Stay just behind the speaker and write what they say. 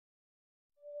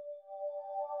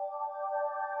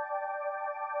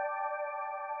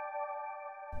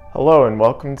Hello and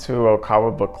welcome to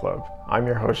Okawa Book Club. I'm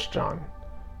your host, John.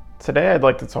 Today I'd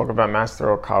like to talk about Master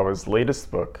Okawa's latest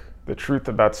book, The Truth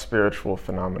About Spiritual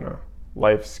Phenomena,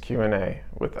 Life's Q&A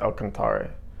with El Cantare,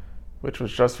 which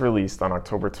was just released on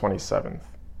October 27th.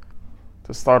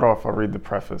 To start off, I'll read the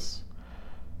preface.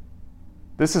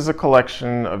 This is a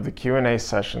collection of the Q&A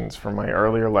sessions from my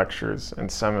earlier lectures and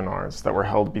seminars that were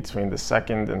held between the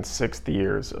 2nd and 6th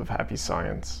years of Happy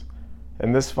Science.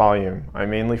 In this volume, I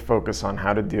mainly focus on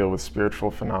how to deal with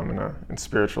spiritual phenomena and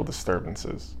spiritual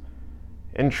disturbances.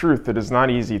 In truth, it is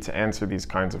not easy to answer these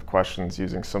kinds of questions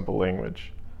using simple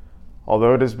language.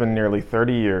 Although it has been nearly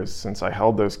 30 years since I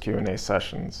held those Q&A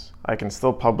sessions, I can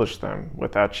still publish them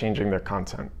without changing their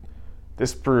content.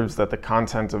 This proves that the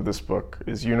content of this book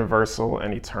is universal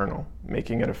and eternal,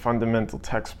 making it a fundamental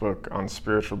textbook on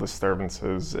spiritual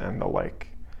disturbances and the like.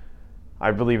 I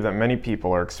believe that many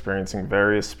people are experiencing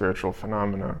various spiritual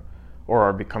phenomena or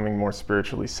are becoming more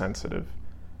spiritually sensitive.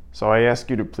 So I ask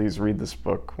you to please read this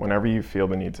book whenever you feel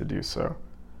the need to do so.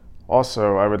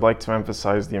 Also, I would like to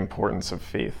emphasize the importance of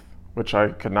faith, which I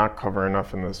could not cover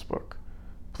enough in this book.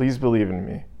 Please believe in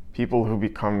me. People who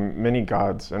become mini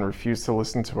gods and refuse to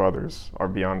listen to others are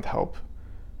beyond help.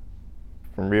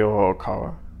 From Ryo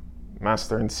Okawa,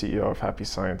 Master and CEO of Happy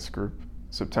Science Group,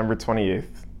 September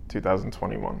 28th,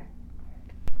 2021.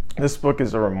 This book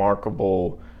is a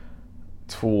remarkable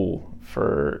tool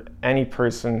for any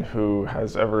person who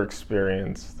has ever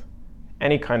experienced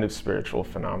any kind of spiritual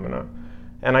phenomena.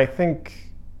 And I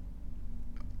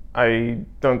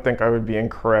don't think I would be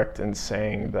incorrect in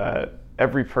saying that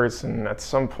every person at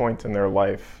some point in their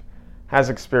life has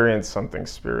experienced something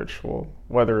spiritual,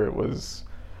 whether it was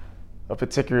a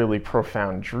particularly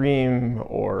profound dream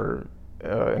or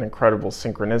an incredible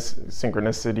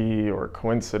synchronicity or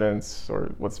coincidence, or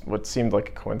what seemed like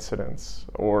a coincidence,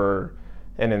 or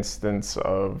an instance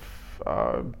of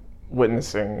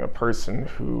witnessing a person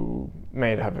who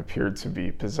may have appeared to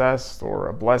be possessed, or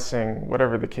a blessing,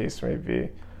 whatever the case may be.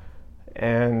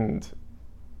 And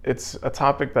it's a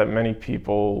topic that many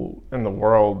people in the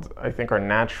world, I think, are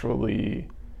naturally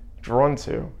drawn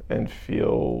to and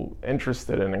feel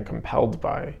interested in and compelled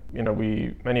by.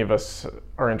 Many of us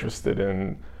are interested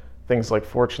in things like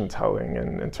fortune telling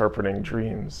and interpreting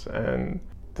dreams. And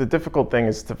the difficult thing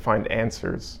is to find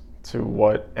answers to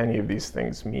what any of these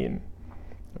things mean,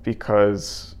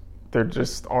 because there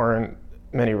just aren't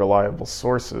many reliable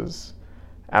sources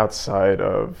outside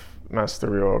of Master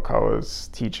Ryo Okawa's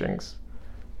teachings.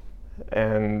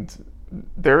 And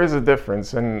there is a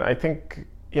difference, and I think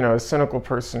a cynical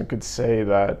person could say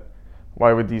that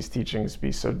why would these teachings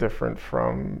be so different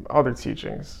from other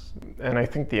teachings? And I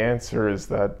think the answer is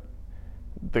that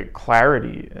the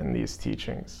clarity in these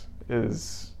teachings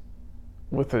is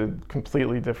with a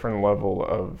completely different level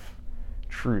of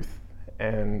truth,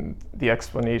 and the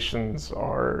explanations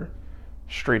are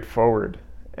straightforward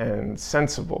and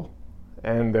sensible,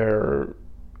 and they're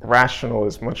rational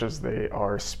as much as they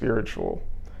are spiritual.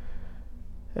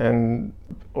 And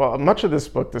much of this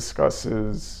book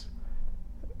discusses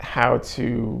how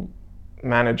to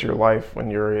manage your life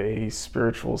when you're a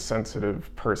spiritual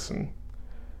sensitive person,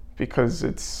 because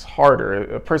it's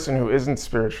harder. A person who isn't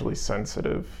spiritually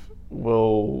sensitive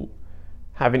will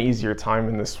have an easier time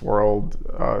in this world.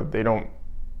 They don't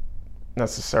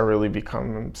necessarily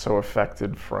become so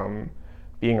affected from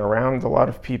being around a lot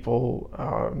of people,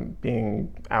 being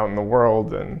out in the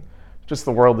world, and just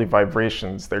the worldly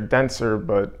vibrations. They're denser,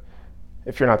 but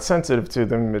if you're not sensitive to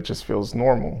them, it just feels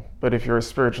normal. But if you're a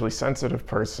spiritually sensitive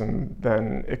person,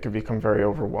 then it could become very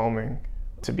overwhelming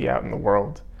to be out in the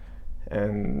world.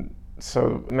 And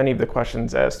so many of the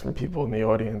questions asked from people in the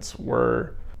audience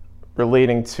were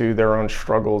relating to their own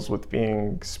struggles with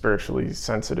being spiritually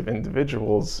sensitive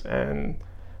individuals and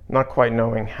not quite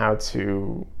knowing how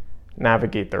to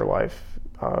navigate their life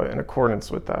in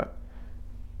accordance with that,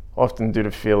 often due to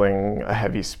feeling a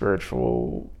heavy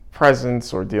spiritual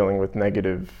presence or dealing with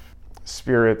negative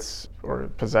spirits or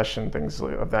possession, things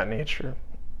of that nature.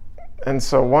 And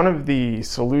so one of the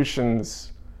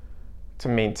solutions to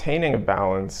maintaining a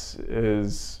balance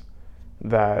is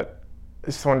to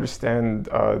understand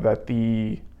that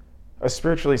a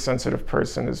spiritually sensitive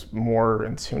person is more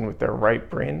in tune with their right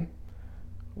brain,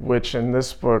 which in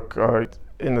this book,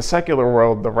 in the secular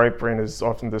world, the right brain is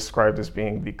often described as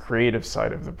being the creative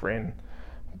side of the brain.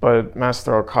 But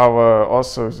Master Okawa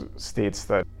also states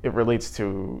that it relates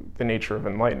to the nature of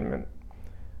enlightenment.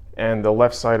 And the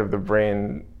left side of the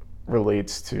brain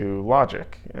relates to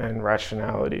logic and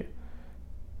rationality.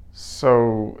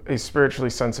 So a spiritually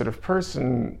sensitive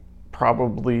person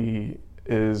probably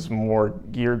is more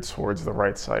geared towards the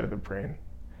right side of the brain.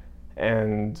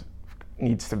 And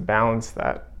needs to balance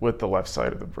that with the left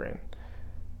side of the brain.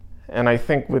 And I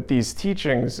think with these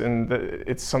teachings,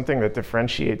 it's something that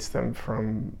differentiates them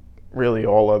from really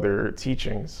all other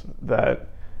teachings, that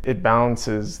it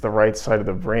balances the right side of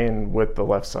the brain with the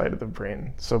left side of the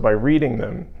brain. So by reading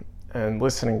them and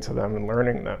listening to them and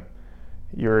learning them,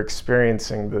 you're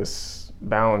experiencing this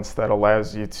balance that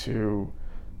allows you to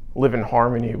live in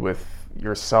harmony with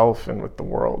yourself and with the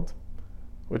world,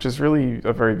 which is really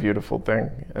a very beautiful thing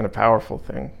and a powerful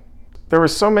thing. There were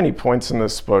so many points in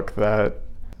this book that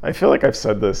I feel like I've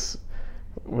said this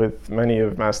with many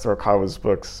of Master Okawa's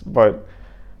books, but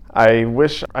I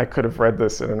wish I could have read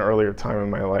this at an earlier time in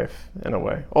my life, in a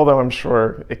way. Although I'm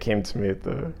sure it came to me at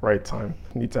the right time.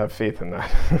 I need to have faith in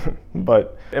that.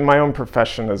 But in my own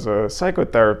profession as a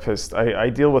psychotherapist, I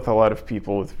deal with a lot of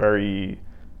people with very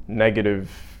negative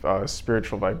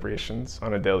spiritual vibrations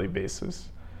on a daily basis.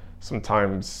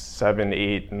 Sometimes 7,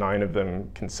 8, 9 of them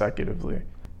consecutively.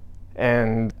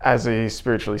 And as a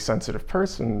spiritually sensitive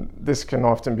person, this can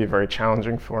often be very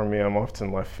challenging for me. I'm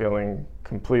often left feeling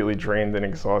completely drained and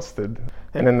exhausted.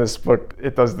 And in this book,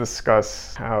 it does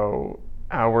discuss how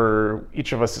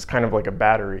each of us is kind of like a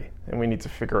battery, and we need to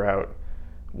figure out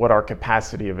what our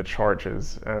capacity of a charge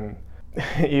is. And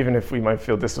even if we might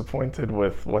feel disappointed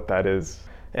with what that is,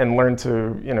 and learn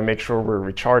to, make sure we're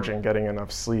recharging, getting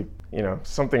enough sleep.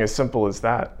 Something as simple as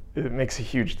that, it makes a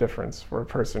huge difference for a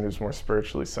person who's more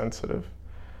spiritually sensitive.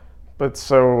 But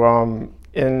so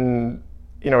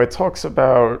it talks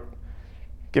about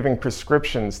giving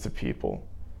prescriptions to people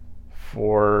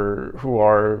who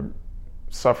are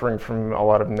suffering from a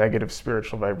lot of negative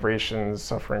spiritual vibrations,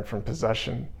 suffering from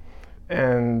possession.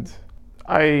 And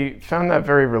I found that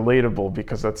very relatable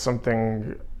because that's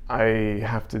something I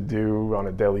have to do on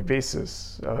a daily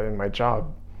basis in my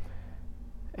job.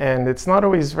 And it's not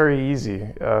always very easy.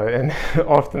 And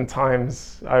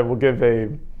oftentimes I will give a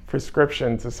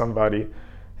prescription to somebody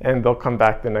and they'll come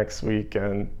back the next week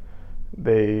and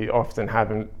they often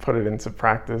haven't put it into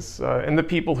practice. And the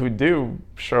people who do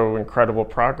show incredible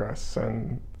progress.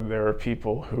 And there are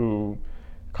people who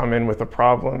come in with a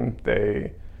problem,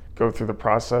 they go through the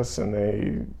process and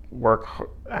they work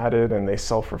at it and they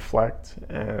self-reflect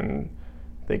and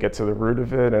they get to the root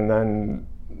of it and then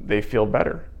they feel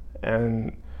better.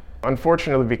 And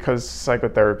unfortunately, because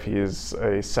psychotherapy is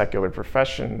a secular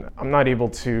profession, I'm not able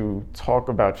to talk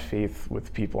about faith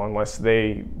with people unless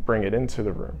they bring it into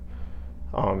the room.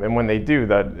 And when they do,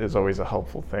 that is always a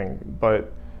helpful thing.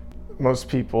 But most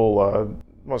people,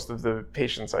 most of the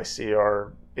patients I see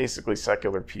are basically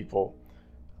secular people,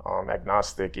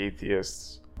 agnostic,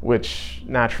 atheists, which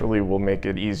naturally will make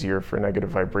it easier for negative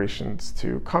vibrations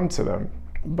to come to them.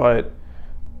 But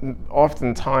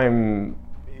oftentimes,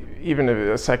 even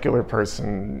a secular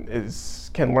person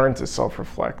can learn to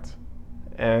self-reflect.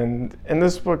 And in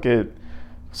this book,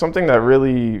 something that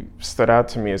really stood out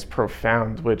to me as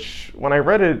profound, which when I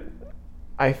read it,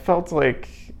 I felt like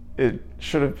it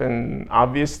should have been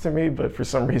obvious to me, but for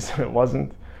some reason it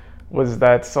wasn't, was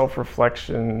that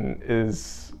self-reflection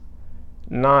is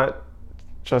not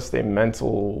just a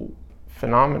mental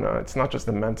phenomena. It's not just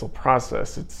a mental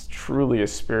process. It's truly a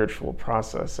spiritual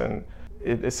process. And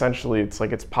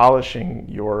it's polishing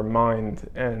your mind.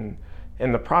 And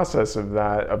in the process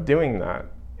of doing that,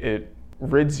 it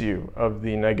rids you of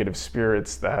the negative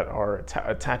spirits that are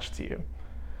attached to you.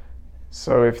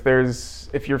 So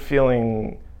if you're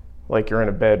feeling like you're in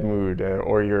a bad mood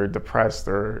or you're depressed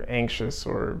or anxious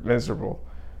or miserable,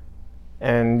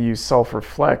 and you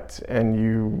self-reflect and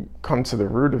you come to the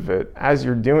root of it, as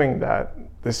you're doing that,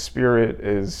 the spirit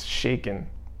is shaken,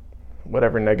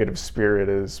 whatever negative spirit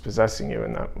is possessing you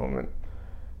in that moment.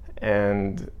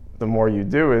 And the more you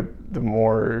do it,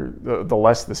 the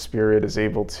less the spirit is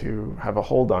able to have a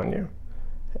hold on you.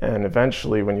 And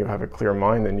eventually, when you have a clear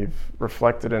mind and you've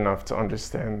reflected enough to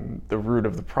understand the root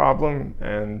of the problem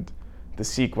and the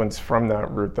sequence from that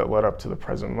root that led up to the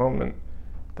present moment,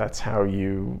 that's how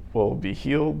you will be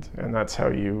healed, and that's how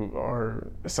you are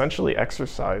essentially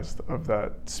exorcised of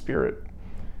that spirit.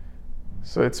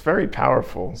 So it's very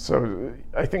powerful. So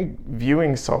I think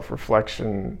viewing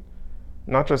self-reflection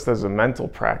not just as a mental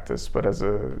practice, but as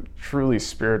a truly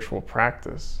spiritual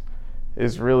practice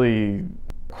is really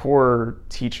core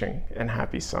teaching in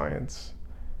happy science.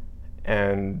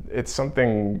 And it's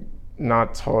something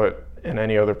not taught in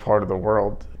any other part of the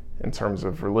world in terms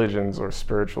of religions or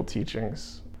spiritual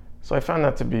teachings. So I found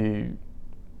that to be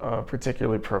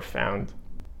particularly profound.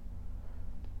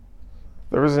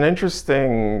 There was an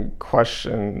interesting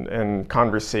question and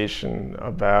conversation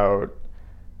about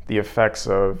the effects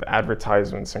of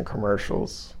advertisements and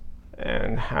commercials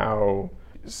and how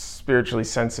spiritually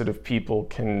sensitive people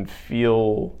can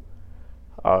feel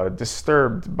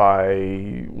disturbed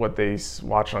by what they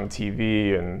watch on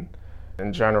TV and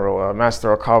in general.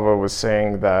 Master Okawa was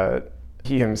saying that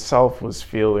he himself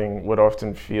would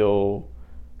often feel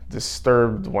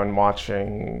disturbed when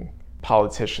watching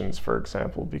politicians, for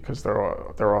example, because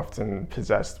they're often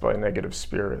possessed by negative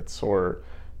spirits, or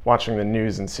watching the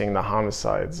news and seeing the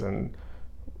homicides. And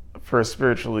for a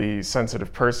spiritually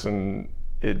sensitive person,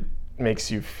 it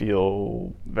makes you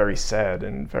feel very sad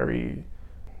and very,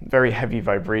 very heavy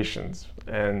vibrations.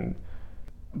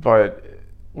 But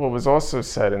what was also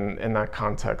said in that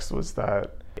context was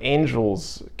that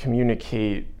angels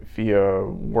communicate via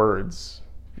words,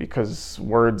 because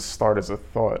words start as a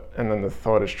thought, and then the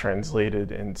thought is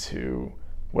translated into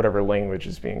whatever language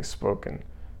is being spoken.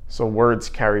 So words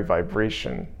carry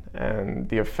vibration, and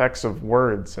the effects of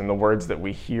words and the words that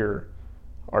we hear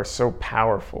are so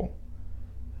powerful,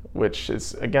 which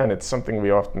is, again, it's something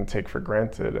we often take for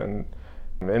granted. And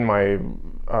in my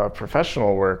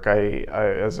professional work, I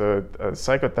as a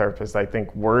psychotherapist, I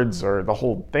think the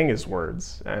whole thing is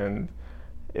words, and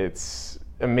it's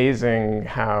amazing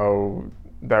how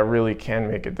that really can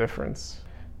make a difference,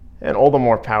 and all the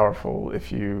more powerful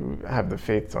if you have the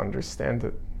faith to understand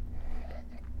it.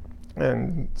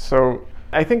 And so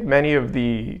I think many of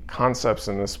the concepts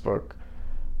in this book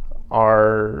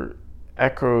are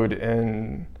echoed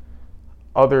in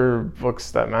other books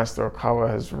that Master Okawa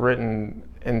has written,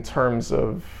 in terms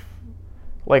of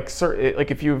like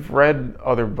if you've read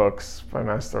other books by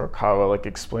Master Okawa, like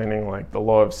explaining like the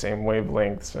law of same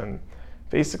wavelengths, and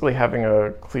basically having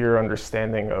a clear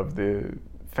understanding of the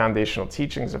foundational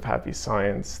teachings of happy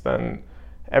science, then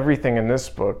everything in this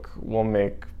book will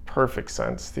make perfect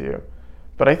sense to you.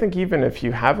 But I think even if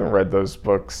you haven't read those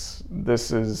books,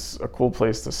 this is a cool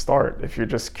place to start. If you're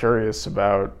just curious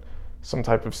about some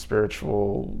type of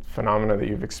spiritual phenomena that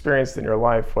you've experienced in your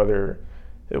life, whether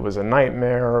it was a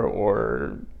nightmare,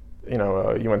 or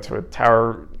you went to a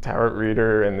tarot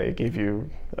reader and they gave you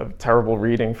a terrible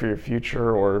reading for your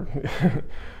future, or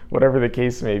whatever the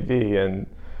case may be. And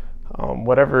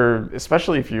whatever,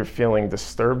 especially if you're feeling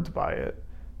disturbed by it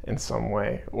in some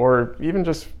way, or even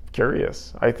just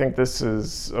curious, I think this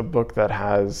is a book that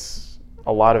has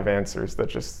a lot of answers that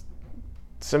just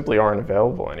simply aren't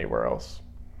available anywhere else.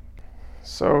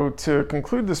 So to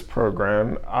conclude this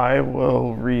program, I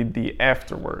will read the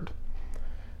afterword.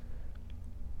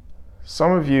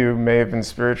 Some of you may have been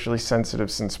spiritually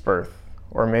sensitive since birth,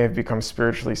 or may have become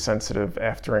spiritually sensitive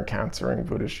after encountering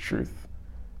Buddhist truth.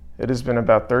 It has been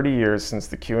about 30 years since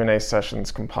the Q&A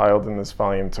sessions compiled in this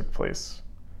volume took place.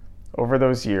 Over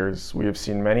those years, we have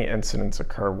seen many incidents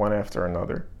occur one after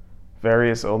another.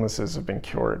 Various illnesses have been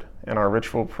cured, and our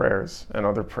ritual prayers and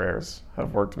other prayers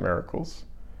have worked miracles.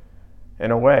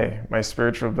 In a way, my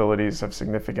spiritual abilities have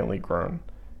significantly grown,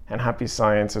 and Happy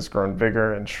Science has grown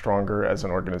bigger and stronger as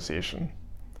an organization.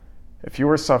 If you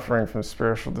are suffering from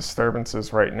spiritual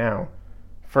disturbances right now,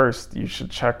 first, you should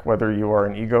check whether you are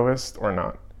an egoist or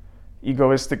not.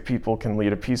 Egoistic people can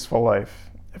lead a peaceful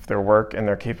life if their work and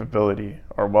their capability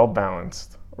are well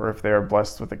balanced, or if they are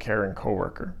blessed with a caring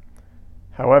coworker.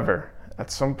 However, at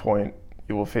some point,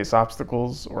 you will face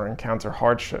obstacles or encounter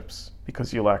hardships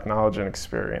because you lack knowledge and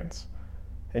experience,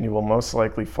 and you will most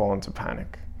likely fall into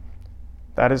panic.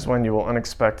 That is when you will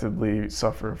unexpectedly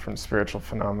suffer from spiritual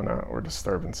phenomena or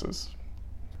disturbances.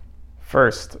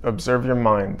 First, observe your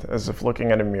mind as if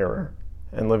looking at a mirror,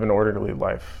 and live an orderly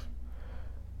life.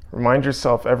 Remind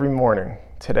yourself every morning,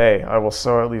 today I will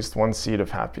sow at least one seed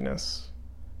of happiness.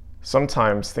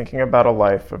 Sometimes thinking about a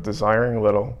life of desiring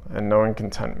little and knowing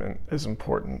contentment is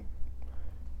important.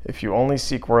 If you only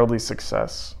seek worldly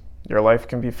success, your life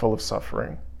can be full of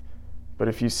suffering. But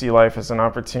if you see life as an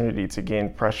opportunity to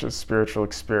gain precious spiritual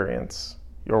experience,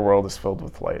 your world is filled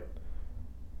with light.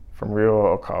 From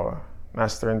Ryo Okawa,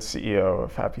 Master and CEO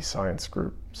of Happy Science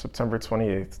Group, September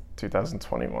 28,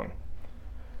 2021.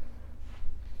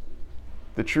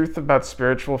 The Truth About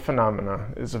Spiritual Phenomena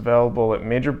is available at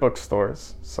major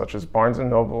bookstores such as Barnes &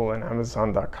 Noble and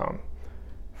Amazon.com.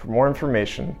 For more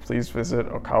information, please visit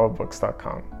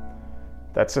okawabooks.com.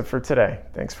 That's it for today.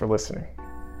 Thanks for listening.